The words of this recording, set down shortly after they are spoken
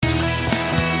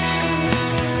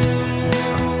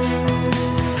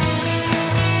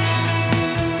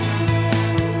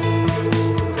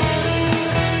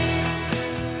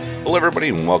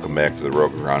everybody, and welcome back to the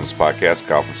Rogue Agronomist Podcast,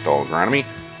 Golf and Stall Agronomy.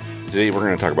 Today, we're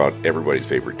going to talk about everybody's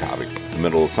favorite topic, the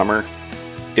middle of summer.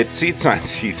 It's seed sign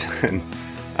season.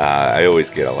 I always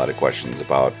get a lot of questions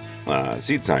about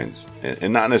seed signs,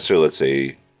 and not necessarily, let's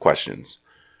say, questions.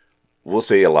 We'll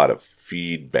say a lot of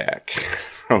feedback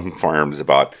from farms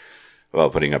about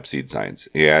putting up seed signs.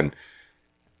 And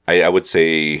I would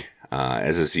say,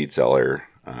 as a seed seller,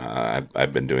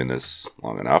 I've been doing this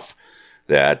long enough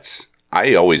that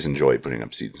I always enjoy putting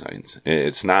up seed signs.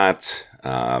 It's not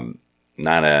an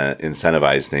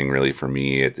incentivized thing really for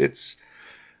me. It's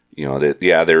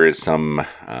there is some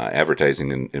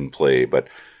advertising in play, but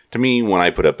to me, when I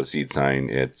put up a seed sign,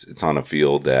 it's on a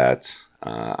field that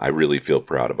I really feel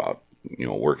proud about,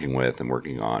 working with and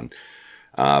working on.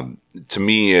 To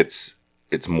me, it's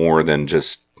more than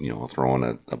just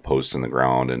throwing a post in the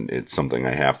ground, and it's something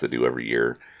I have to do every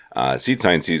year. Seed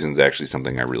sign season is actually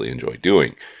something I really enjoy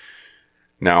doing.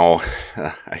 Now,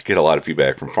 I get a lot of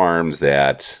feedback from farms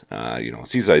that,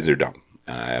 seed signs are dumb.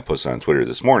 I posted on Twitter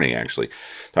this morning, actually,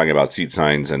 talking about seed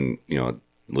signs, and,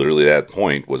 literally that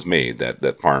point was made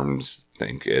that farms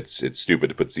think it's stupid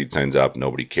to put seed signs up.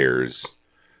 Nobody cares.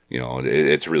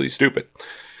 It's really stupid.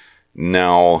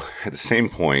 Now, at the same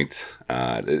point,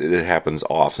 it happens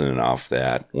often enough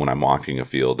that when I'm walking a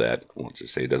field that, let's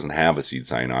just say, doesn't have a seed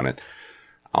sign on it,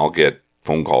 I'll get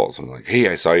phone calls. I'm like, hey,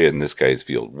 I saw you in this guy's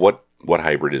field. What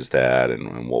hybrid is that?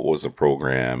 And what was the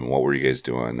program? And what were you guys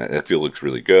doing? That field looks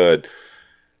really good.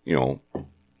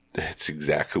 It's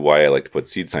exactly why I like to put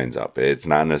seed signs up. It's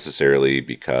not necessarily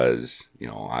because,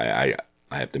 I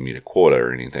have to meet a quota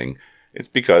or anything. It's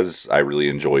because I really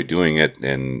enjoy doing it.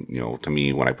 And, to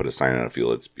me, when I put a sign on a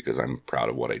field, it's because I'm proud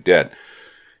of what I did.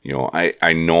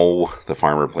 I know the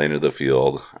farmer planted the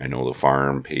field. I know the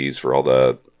farm pays for all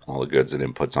the goods and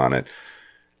inputs on it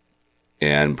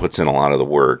and puts in a lot of the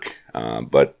work.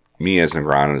 But me as an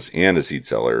agronomist and a seed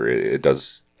seller, it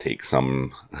does take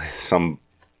some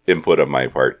input on my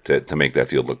part to make that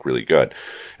field look really good.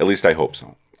 At least I hope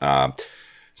so.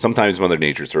 Sometimes Mother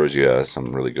Nature throws you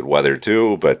some really good weather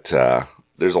too, but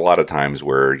there's a lot of times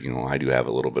where, I do have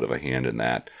a little bit of a hand in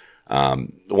that.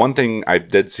 One thing I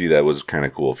did see that was kind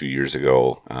of cool a few years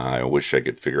ago, I wish I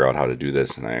could figure out how to do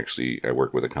this, and I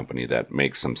work with a company that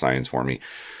makes some signs for me,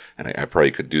 and I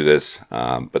probably could do this,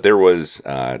 but there was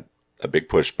a big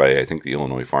push by, I think, the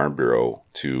Illinois Farm Bureau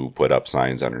to put up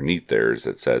signs underneath theirs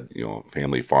that said,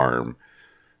 family farm.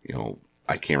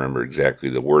 I can't remember exactly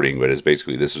the wording, but it's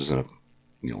basically this was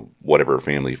whatever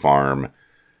family farm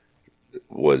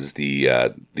was the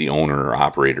owner or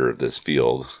operator of this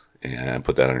field, and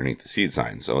put that underneath the seed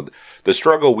sign. So the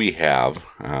struggle we have,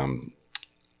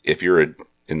 if you're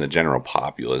in the general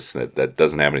populace that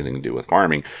doesn't have anything to do with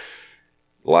farming,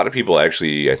 a lot of people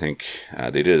actually, I think,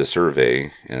 they did a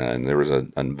survey, and there was a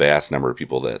vast number of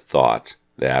people that thought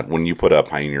that when you put a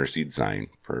Pioneer seed sign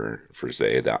for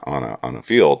say that on a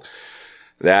field,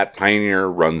 that Pioneer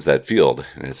runs that field,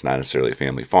 and it's not necessarily a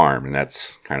family farm, and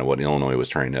that's kind of what Illinois was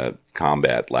trying to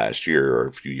combat last year or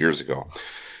a few years ago.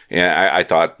 And I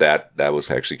thought that was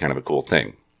actually kind of a cool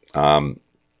thing. The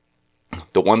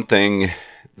one thing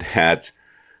that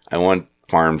I want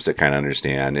farms to kind of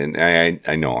understand, and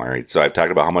I know, all right, so I've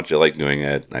talked about how much I like doing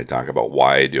it, and I talk about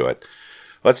why I do it.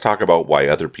 Let's talk about why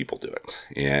other people do it,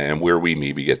 and where we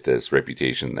maybe get this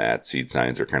reputation that seed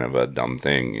signs are kind of a dumb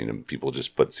thing. People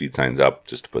just put seed signs up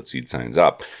just to put seed signs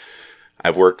up.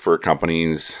 I've worked for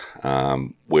companies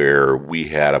where we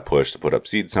had a push to put up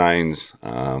seed signs.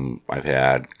 I've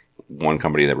had one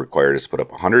company that required us to put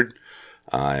up 100,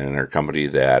 and another company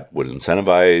that would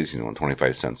incentivize,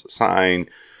 25 cents a sign.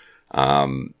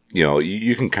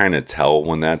 You can kind of tell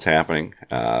when that's happening.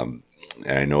 And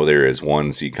I know there is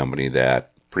one seed company that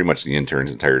pretty much the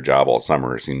intern's entire job all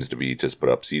summer seems to be just put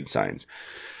up seed signs.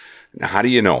 Now, how do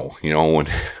you know?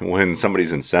 When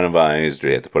somebody's incentivized or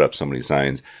they have to put up so many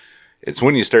signs, it's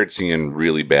when you start seeing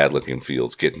really bad looking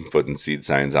fields putting seed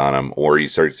signs on them, or you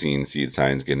start seeing seed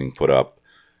signs getting put up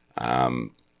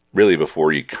really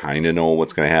before you kind of know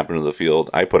what's going to happen to the field.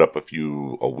 I put up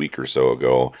a week or so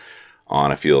ago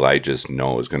on a field I just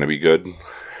know is going to be good.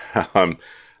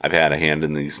 I've had a hand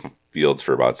in these fields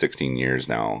for about 16 years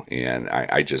now, and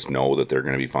I just know that they're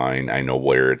going to be fine. I know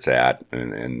where it's at,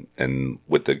 and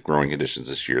with the growing conditions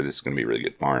this year, this is going to be a really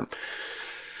good farm.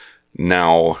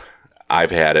 Now,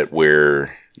 I've had it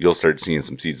where you'll start seeing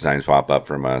some seed signs pop up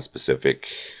from a specific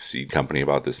seed company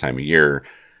about this time of year,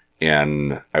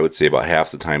 and I would say about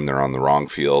half the time they're on the wrong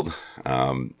field.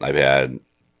 I've had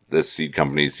this seed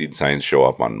company's seed signs show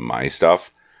up on my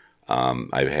stuff.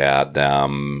 I've had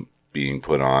them being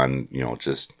put on,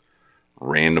 just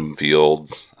random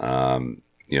fields, and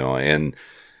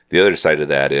The other side of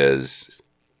that is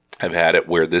I've had it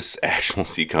where this actual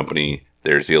seed company,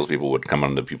 their salespeople would come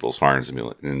onto people's farms and be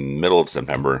like, in the middle of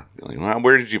September, be like, well,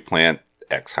 where did you plant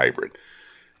X hybrid?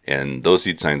 And those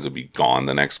seed signs would be gone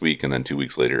the next week, and then 2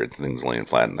 weeks later, things laying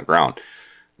flat in the ground.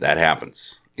 That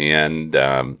happens. And,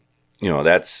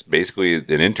 that's basically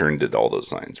an intern did all those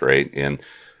signs, right? And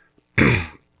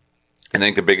I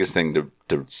think the biggest thing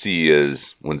to see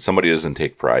is when somebody doesn't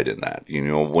take pride in that.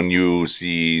 When you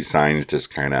see signs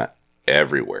just kind of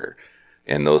everywhere,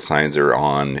 and those signs are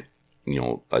on,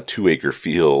 a 2-acre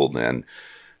field, and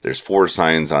there's 4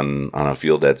 signs on a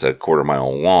field that's a 1/4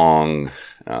 mile long.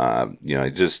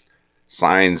 Just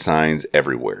signs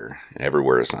everywhere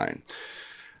a sign.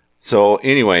 So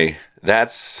anyway,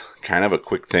 that's kind of a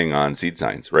quick thing on seed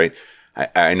signs, right?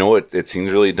 I know it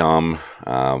seems really dumb.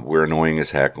 We're annoying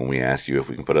as heck when we ask you if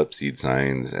we can put up seed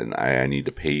signs, and I need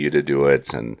to pay you to do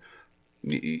it. And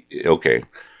okay,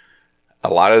 a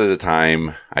lot of the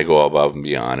time I go above and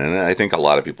beyond, and I think a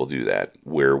lot of people do that,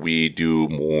 where we do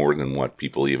more than what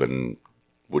people even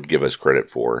would give us credit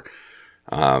for.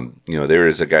 There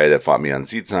is a guy that fought me on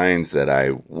seed signs that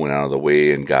I went out of the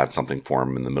way and got something for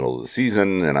him in the middle of the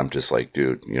season. And I'm just like,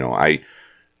 dude,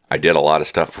 I did a lot of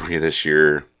stuff for you this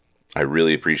year. I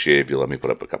really appreciate it if you let me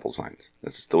put up a couple signs.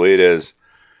 That's the way it is.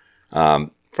 For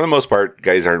the most part,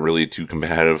 guys aren't really too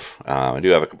competitive. I do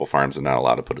have a couple farms that are not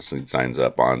allowed to put seed signs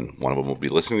up on. One of them will be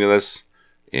listening to this,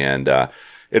 and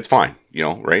it's fine,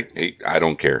 right? Hey, I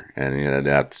don't care. And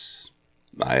that's,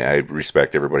 I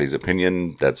respect everybody's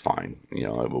opinion. That's fine.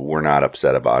 We're not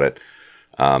upset about it.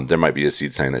 There might be a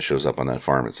seed sign that shows up on that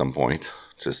farm at some point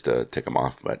just to tick them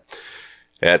off, but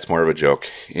that's more of a joke.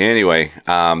 Anyway,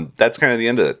 that's kind of the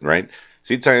end of it, right?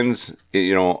 Seed signs,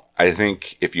 I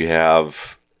think if you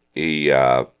have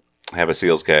a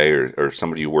sales guy or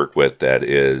somebody you work with that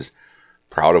is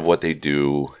proud of what they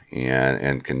do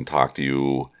and can talk to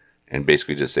you and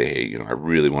basically just say, hey, I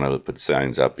really want to put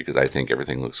signs up because I think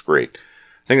everything looks great.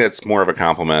 I think that's more of a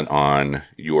compliment on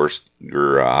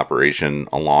your operation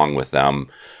along with them.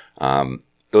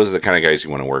 Those are the kind of guys you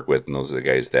want to work with, and those are the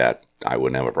guys that I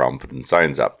wouldn't have a problem putting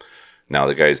signs up. Now,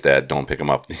 the guys that don't pick them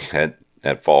up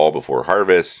at fall before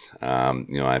harvest,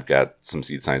 I've got some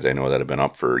seed signs I know that have been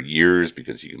up for years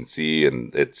because you can see,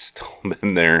 and it's still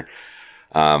been there.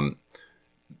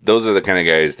 Those are the kind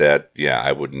of guys that,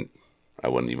 I wouldn't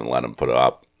even let them put it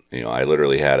up. I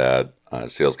literally had a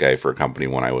sales guy for a company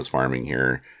when I was farming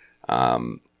here,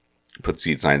 put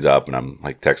seed signs up, and I'm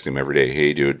like texting him every day,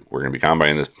 hey dude, we're going to be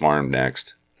combining this farm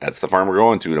next. That's the farm we're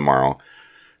going to tomorrow.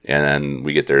 And then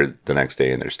we get there the next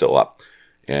day and they're still up.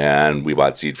 And we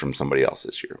bought seed from somebody else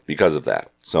this year because of that.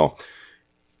 So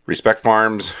respect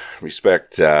farms,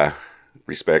 respect the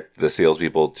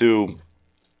salespeople too,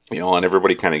 and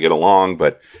everybody kind of get along,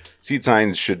 but seed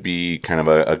signs should be kind of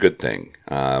a good thing.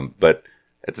 But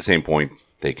at the same point,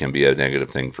 they can be a negative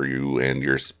thing for you and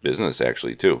your business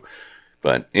actually too.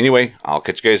 But anyway, I'll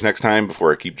catch you guys next time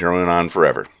before I keep droning on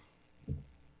forever.